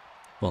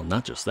 Well,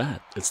 not just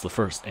that, it's the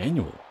first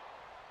annual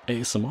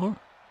ASMR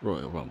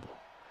Royal Rumble.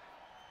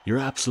 You're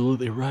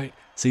absolutely right.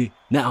 See,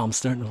 now I'm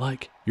starting to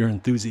like your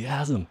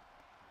enthusiasm.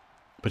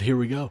 But here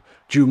we go.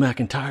 Drew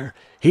McIntyre,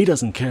 he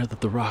doesn't care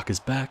that The Rock is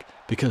back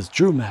because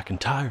Drew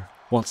McIntyre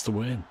wants to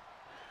win.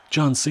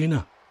 John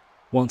Cena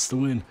wants to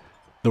win.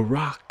 The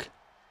Rock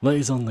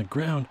lays on the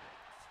ground.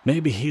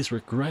 Maybe he's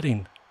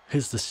regretting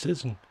his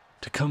decision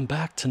to come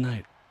back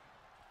tonight.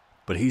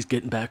 But he's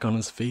getting back on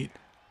his feet,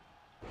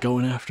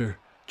 going after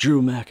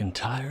Drew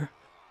McIntyre.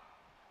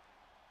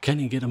 Can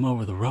he get him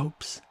over the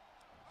ropes?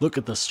 Look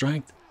at the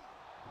strength.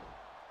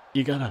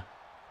 You gotta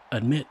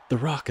admit, The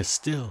Rock is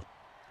still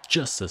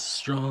just as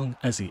strong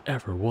as he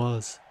ever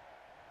was.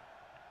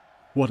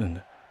 What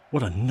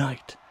a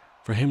night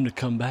for him to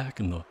come back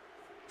in the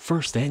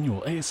first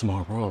annual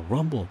ASMR Royal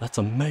Rumble. That's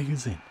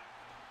amazing.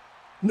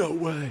 No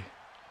way.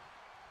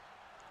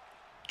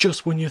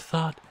 Just when you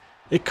thought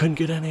it couldn't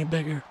get any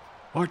bigger,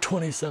 our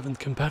 27th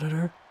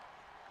competitor,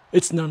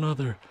 it's none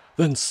other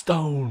than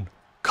Stone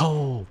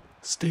Cold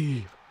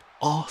Steve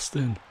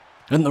Austin,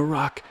 and The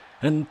Rock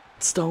and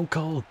Stone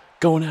Cold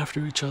going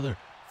after each other,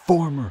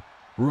 former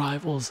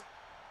rivals.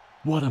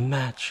 What a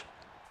match.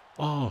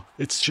 Oh,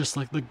 it's just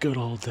like the good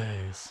old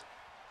days.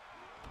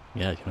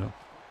 Yeah, you know,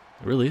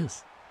 it really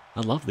is.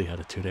 I love the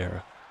Attitude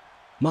Era.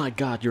 My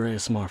God, your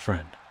ASMR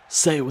friend.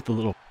 Say it with a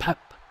little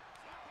pep.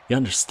 You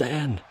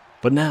understand?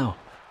 But now,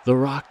 The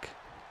Rock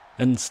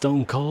and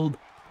Stone Cold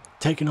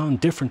taking on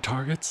different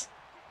targets.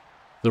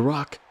 The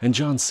Rock and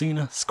John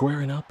Cena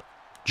squaring up.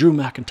 Drew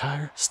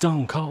McIntyre,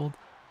 Stone Cold,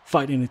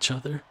 fighting each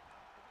other.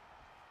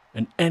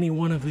 And any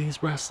one of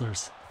these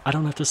wrestlers, I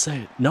don't have to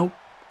say it. Nope,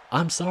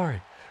 I'm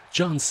sorry.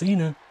 John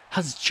Cena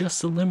has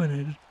just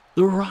eliminated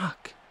The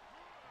Rock.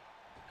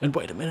 And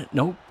wait a minute,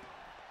 nope.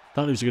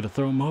 Thought he was going to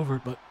throw him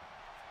over, but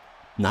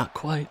not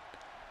quite.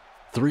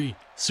 3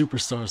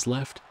 superstars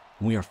left,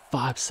 and we are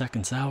 5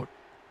 seconds out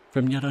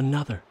from yet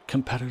another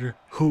competitor.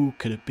 Who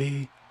could it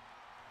be?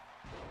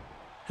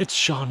 It's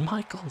Shawn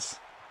Michaels,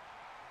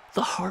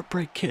 the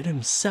Heartbreak Kid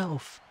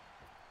himself.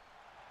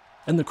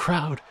 And the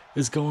crowd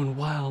is going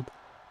wild.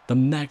 The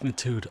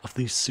magnitude of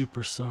these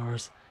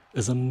superstars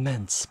is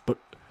immense, but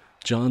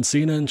John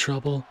Cena in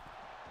trouble.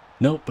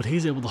 Nope, but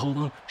he's able to hold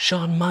on.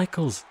 Shawn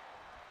Michaels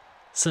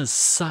says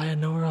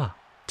sayonara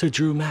to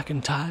Drew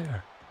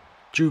McIntyre.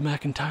 Drew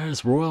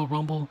McIntyre's Royal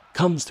Rumble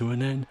comes to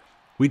an end.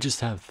 We just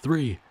have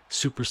 3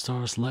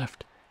 superstars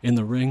left in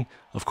the ring.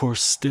 Of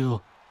course,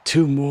 still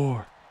 2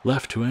 more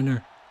left to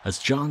enter as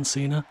John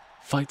Cena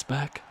fights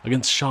back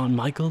against Shawn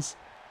Michaels.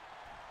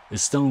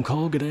 Is Stone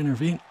Cold going to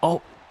intervene?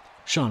 Oh,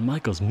 Shawn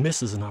Michaels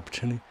misses an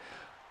opportunity.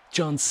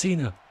 John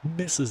Cena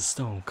misses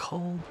Stone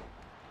Cold.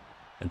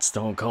 And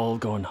Stone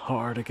Cold going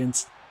hard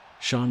against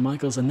Shawn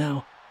Michaels. And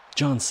now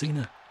John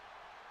Cena.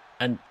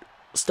 And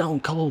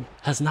Stone Cold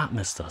has not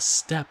missed a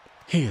step.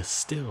 He is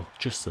still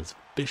just as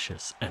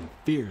vicious and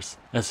fierce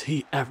as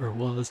he ever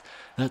was.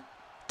 That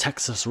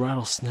Texas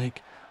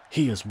rattlesnake,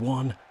 he is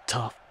one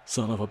tough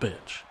son of a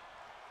bitch.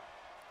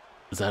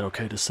 Is that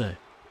okay to say?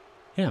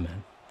 Yeah,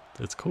 man,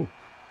 it's cool.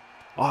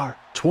 Our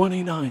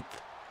 29th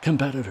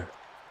competitor,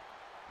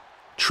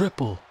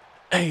 Triple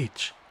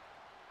H.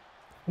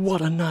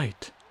 What a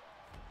night.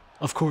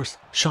 Of course,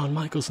 Shawn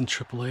Michaels and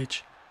Triple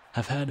H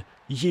have had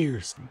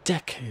years,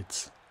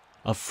 decades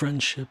of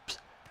friendships.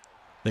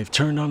 They've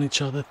turned on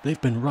each other. They've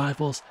been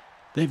rivals.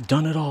 They've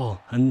done it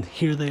all. And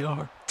here they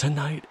are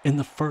tonight in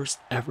the first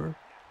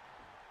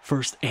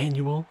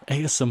annual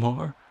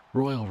ASMR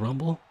Royal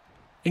Rumble.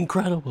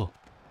 Incredible.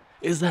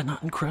 Is that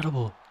not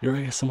incredible, your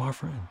ASMR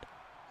friend?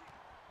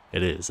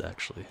 It is,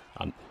 actually.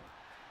 I'm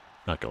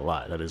not gonna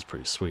lie, that is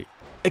pretty sweet.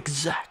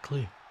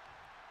 Exactly.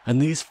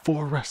 And these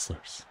 4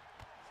 wrestlers,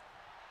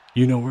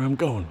 you know where I'm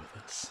going with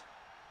this.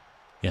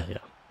 Yeah.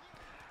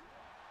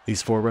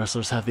 These 4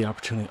 wrestlers have the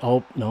opportunity.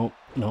 Oh, no.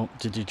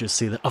 Did you just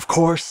see that? Of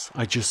course,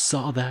 I just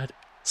saw that.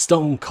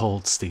 Stone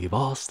Cold Steve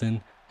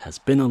Austin has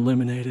been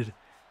eliminated.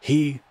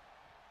 He,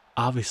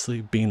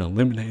 obviously being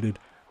eliminated,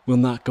 will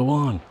not go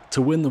on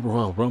to win the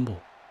Royal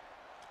Rumble.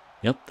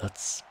 Yep,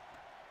 that's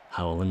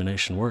how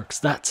elimination works.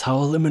 That's how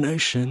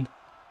elimination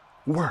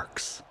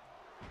works.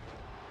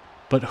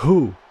 But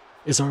who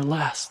is our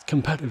last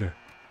competitor?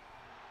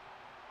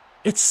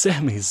 It's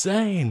Sami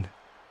Zayn.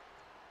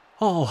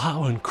 Oh,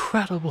 how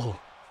incredible.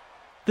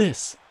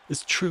 This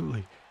is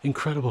truly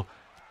incredible.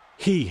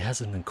 He has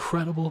an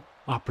incredible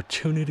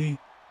opportunity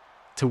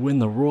to win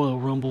the Royal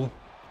Rumble.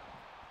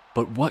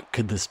 But what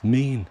could this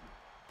mean?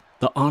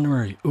 The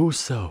honorary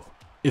Uso,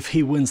 if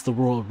he wins the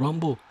Royal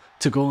Rumble,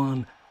 to go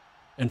on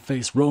and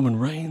face Roman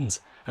Reigns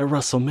at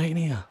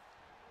WrestleMania.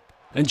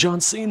 And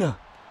John Cena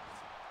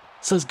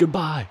says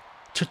goodbye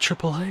to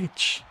Triple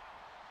H.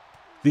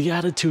 The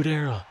Attitude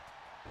Era.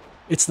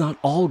 It's not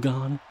all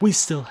gone. We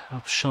still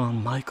have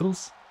Shawn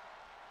Michaels.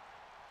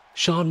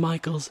 Shawn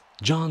Michaels,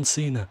 John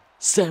Cena,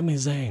 Sami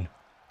Zayn.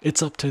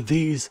 It's up to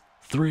these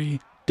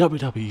 3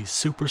 WWE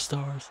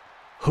superstars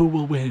who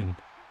will win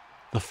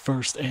the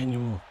first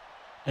annual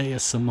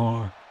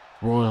ASMR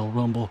Royal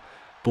Rumble.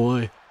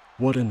 Boy,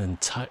 what a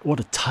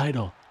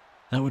title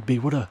that would be.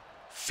 What a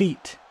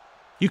feat.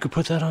 You could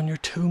put that on your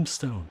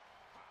tombstone.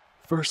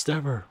 First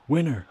ever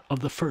winner of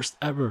the first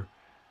annual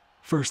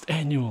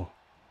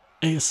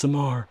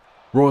ASMR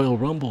Royal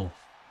Rumble.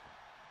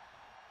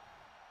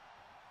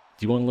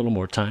 Do you want a little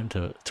more time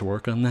to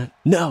work on that?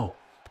 No,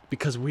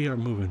 because we are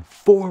moving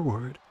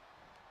forward.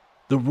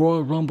 The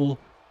Royal Rumble,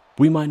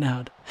 we might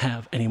not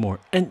have any more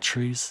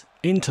entries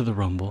into the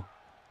Rumble,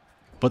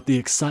 but the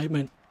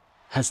excitement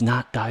has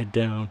not died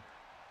down.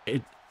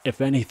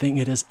 If anything,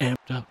 it has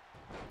amped up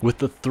with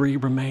the 3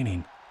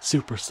 remaining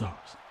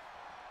superstars.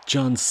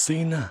 John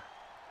Cena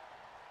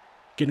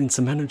getting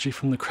some energy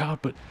from the crowd,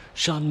 but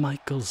Shawn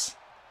Michaels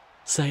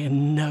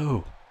saying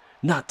no,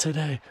 not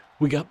today.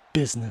 We got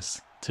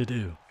business to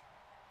do.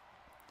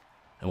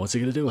 And what's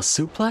he gonna do? A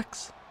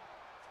suplex?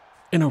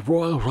 In a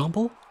Royal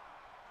Rumble?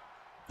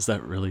 Is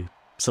that really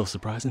so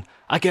surprising?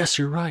 I guess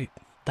you're right.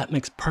 That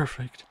makes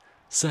perfect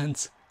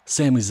sense.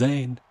 Sami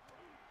Zayn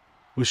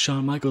with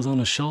Shawn Michaels on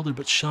his shoulder,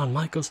 but Shawn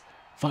Michaels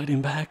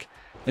fighting back.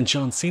 And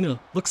John Cena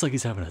looks like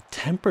he's having a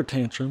temper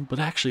tantrum, but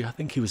actually I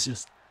think he was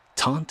just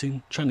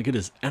taunting, trying to get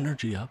his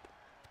energy up.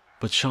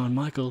 But Shawn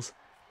Michaels,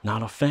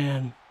 not a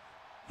fan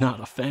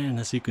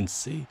as you can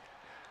see.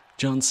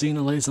 John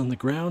Cena lays on the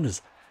ground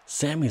as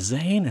Sami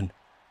Zayn and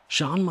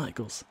Shawn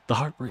Michaels, the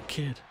Heartbreak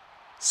Kid,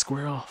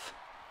 square off.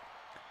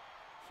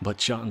 But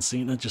John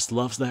Cena just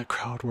loves that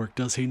crowd work,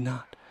 does he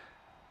not?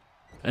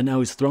 And now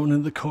he's thrown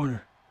into the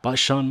corner by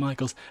Shawn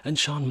Michaels, and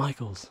Shawn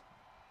Michaels,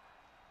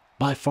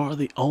 by far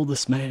the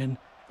oldest man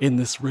in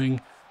this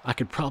ring. I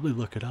could probably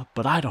look it up,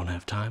 but I don't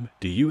have time.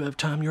 Do you have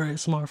time, your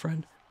ASMR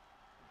friend?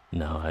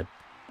 No,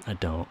 I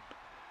don't.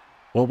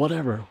 Well,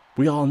 whatever.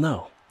 We all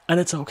know. And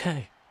it's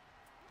okay.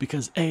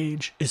 Because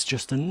age is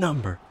just a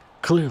number.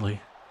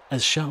 Clearly,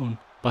 as shown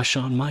by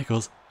Shawn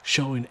Michaels,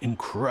 showing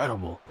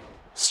incredible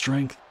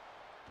strength.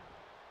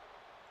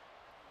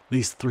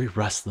 These 3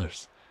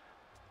 wrestlers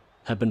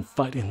have been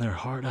fighting their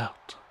heart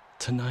out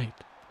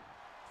tonight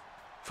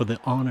for the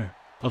honor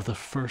of the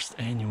first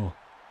annual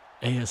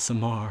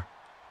ASMR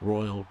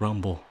Royal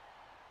Rumble.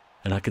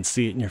 And I can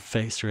see it in your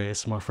face, your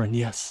ASMR friend.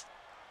 Yes,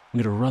 I'm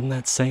going to run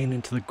that saying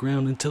into the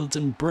ground until it's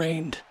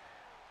ingrained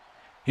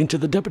into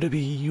the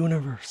WWE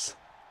Universe.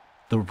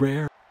 The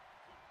rare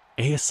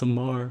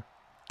ASMR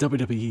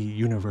WWE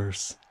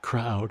Universe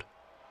crowd,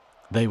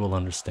 they will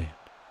understand.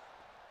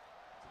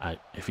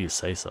 If you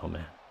say so,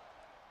 man.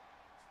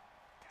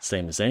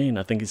 Sami Zayn,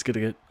 I think he's going to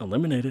get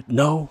eliminated.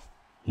 No,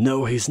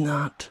 he's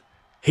not.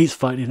 He's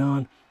fighting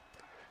on.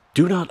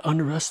 Do not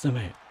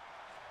underestimate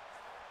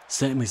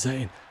Sami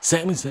Zayn.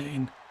 Sami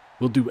Zayn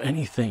will do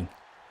anything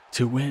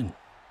to win.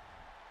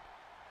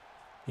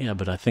 Yeah,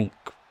 but I think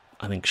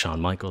Shawn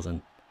Michaels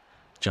and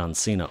John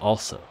Cena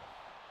also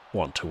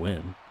want to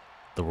win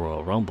the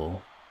Royal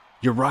Rumble.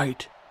 You're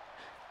right,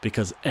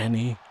 because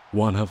any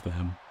one of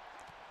them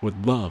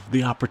would love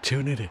the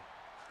opportunity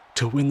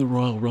to win the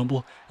Royal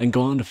Rumble and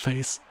go on to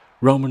face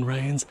Roman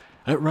Reigns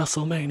at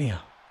WrestleMania.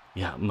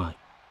 Yeah, my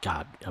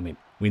God, I mean,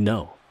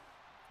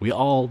 we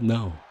all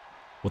know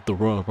what the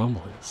Royal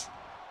Rumble is.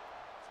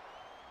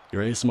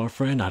 Your ASMR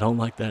friend, I don't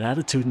like that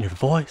attitude in your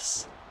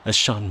voice, as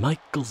Shawn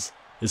Michaels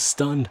is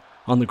stunned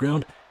on the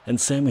ground and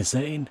Sami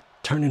Zayn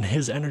turning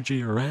his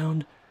energy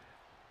around.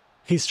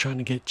 He's trying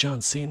to get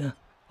John Cena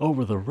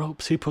over the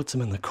ropes. He puts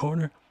him in the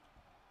corner,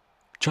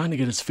 trying to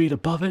get his feet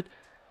above it.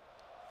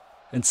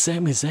 And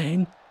Sami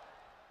Zayn,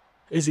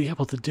 is he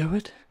able to do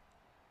it?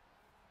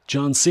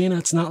 John Cena,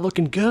 it's not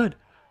looking good.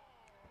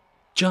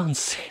 John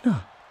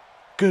Cena,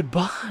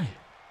 goodbye.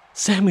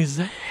 Sami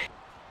Zayn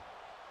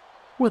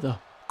with a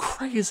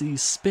crazy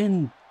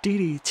spin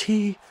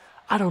DDT.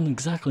 I don't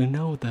exactly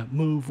know what that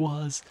move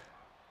was,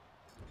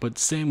 but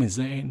Sami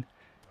Zayn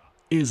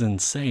is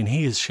insane.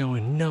 He is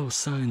showing no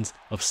signs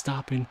of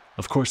stopping.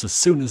 Of course, as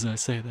soon as I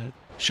say that,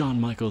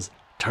 Shawn Michaels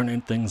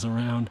turning things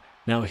around.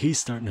 Now he's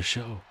starting to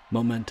show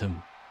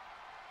momentum.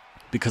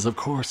 Because of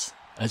course,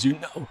 as you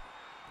know,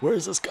 where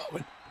is this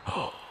going?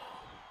 Oh,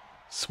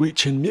 sweet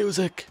chin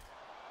music.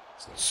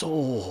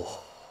 So,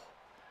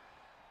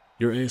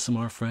 your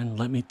ASMR friend,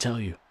 let me tell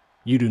you,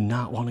 you do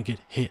not want to get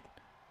hit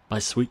by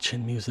sweet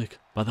chin music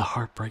by the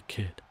Heartbreak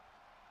Kid.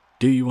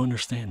 Do you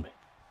understand me?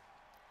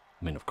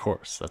 I mean, of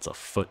course, that's a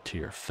foot to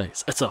your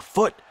face. It's a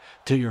foot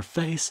to your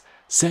face.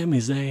 Sami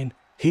Zayn,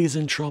 he's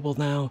in trouble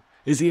now.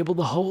 Is he able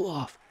to hold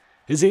off?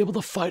 Is he able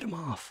to fight him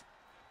off?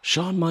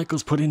 Shawn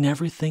Michaels putting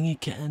everything he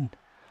can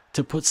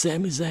to put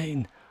Sami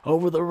Zayn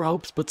over the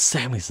ropes, but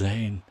Sami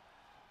Zayn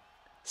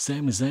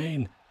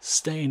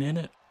staying in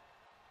it.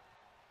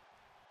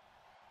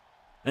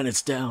 And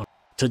it's down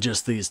to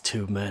just these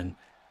 2 men.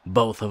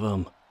 Both of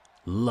them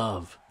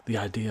love the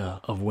idea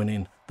of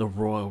winning the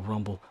Royal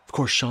Rumble. Of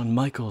course, Shawn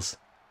Michaels,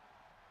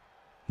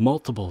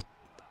 multiple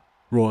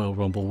Royal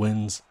Rumble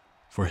wins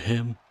for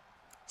him.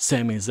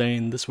 Sami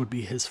Zayn, this would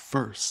be his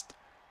first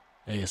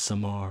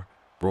ASMR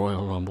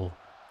Royal Rumble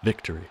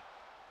victory.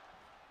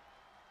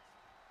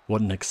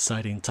 What an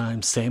exciting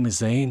time. Sami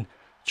Zayn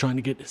trying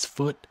to get his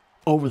foot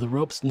over the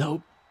ropes.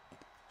 Nope.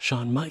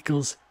 Shawn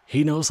Michaels,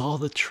 he knows all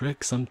the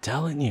tricks, I'm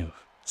telling you.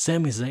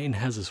 Sami Zayn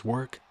has his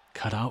work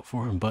cut out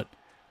for him, but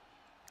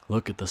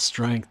look at the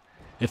strength.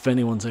 If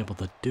anyone's able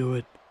to do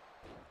it,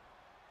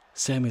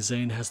 Sami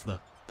Zayn has the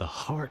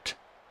heart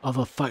of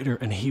a fighter,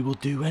 and he will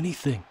do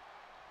anything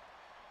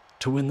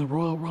to win the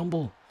Royal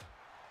Rumble.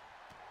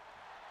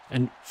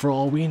 And for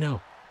all we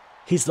know,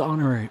 He's the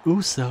honorary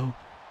Uso.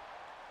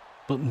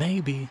 But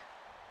maybe,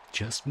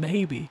 just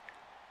maybe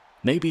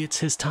it's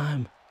his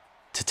time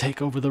to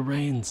take over the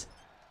reins,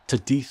 to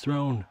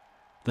dethrone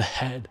the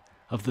head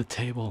of the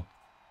table.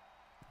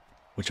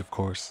 Which, of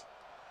course,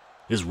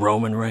 is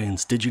Roman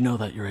Reigns. Did you know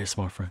that, you're a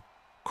smart friend?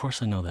 Of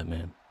course I know that,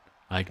 man.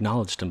 I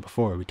acknowledged him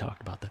before. We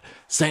talked about that.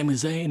 Sami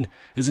Zayn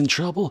is in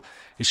trouble.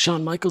 Is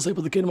Shawn Michaels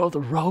able to get him off the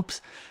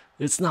ropes?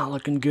 It's not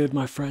looking good,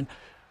 my friend.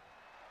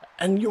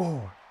 And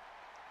your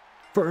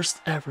first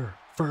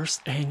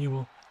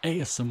annual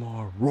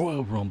ASMR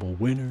Royal Rumble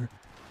winner,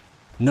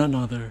 none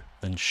other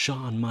than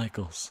Shawn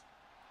Michaels,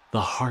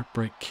 the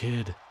Heartbreak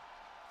Kid.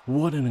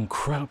 What an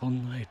incredible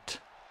night.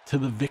 To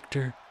the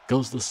victor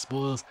goes the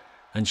spoils,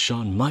 and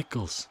Shawn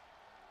Michaels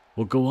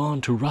will go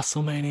on to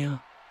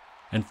WrestleMania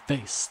and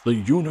face the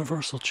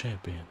Universal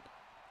Champion,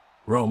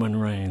 Roman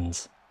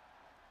Reigns.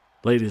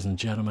 Ladies and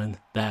gentlemen,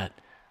 that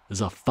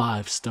is a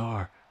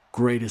 5-star,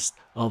 greatest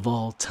of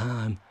all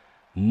time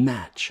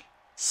match.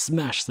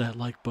 Smash that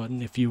like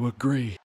button if you agree.